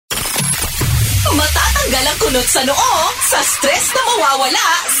Tanggal ang kunot sa noo sa stress na mawawala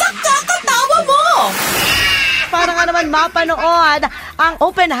sa kakatawa mo. Para nga naman mapanood ang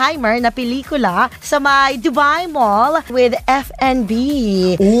Oppenheimer na pelikula sa may Dubai Mall with FNB.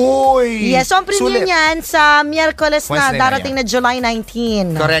 Uy! Yes, so ang premiere niyan sa Miyerkules na Wednesday darating na July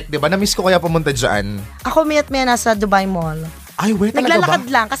 19. Correct, di ba? Na-miss ko kaya pumunta dyan. Ako maya nasa Dubai Mall. Ay, wait, talaga ba? Naglalakad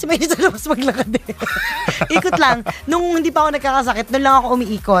lang kasi may sa labas maglakad eh. Ikot lang. Nung hindi pa ako nagkakasakit, doon lang ako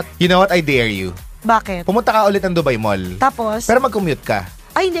umiikot. You know what? I dare you. Bakit? Pumunta ka ulit ng Dubai Mall. Tapos? Pero mag-commute ka.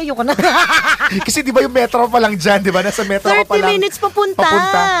 Ay, hindi, ayoko na. Kasi di ba yung metro pa lang dyan, di ba? Nasa metro ka pa 30 lang. minutes papunta.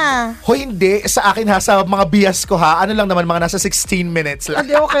 Hoy, hindi. Sa akin ha, sa mga bias ko ha, ano lang naman, mga nasa 16 minutes lang.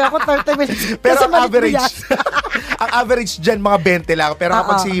 Hindi, okay ako 30 minutes. Pero Kasi ang malit average, bias. ang average dyan, mga 20 lang. Pero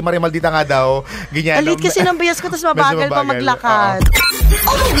kapag si Maria Maldita nga daw, ganyan. Alit kasi ng bias ko, tapos mabagal pa maglakad.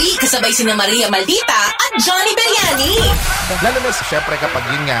 Umuwi kasabay sina Maria Maldita at Johnny Beriani. Lalo na, syempre, kapag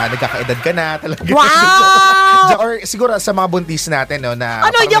yun nga, nagkakaedad ka na talaga. Wow! Or siguro sa mga buntis natin, no, na...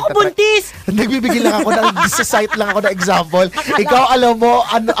 Ano, hindi ako buntis? Nagbibigay lang ako sa site lang ako na example. Ikaw, alam mo,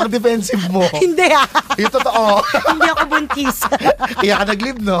 ano ang defensive mo. Hindi ah. Yung totoo. Hindi ako buntis. Kaya ka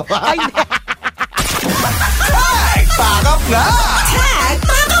nag-live, no? Ay, hindi. Tag, pack up na! Tag,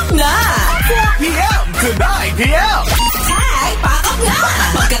 pack up na! 4 p.m. to 9 p.m. Tag, pack up na!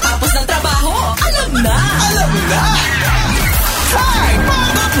 Pagkatapos ng trabaho, alam na! Alam na! Tag,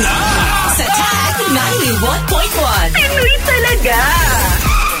 pack up na! Sa Tag 91.1 Pinoy talaga!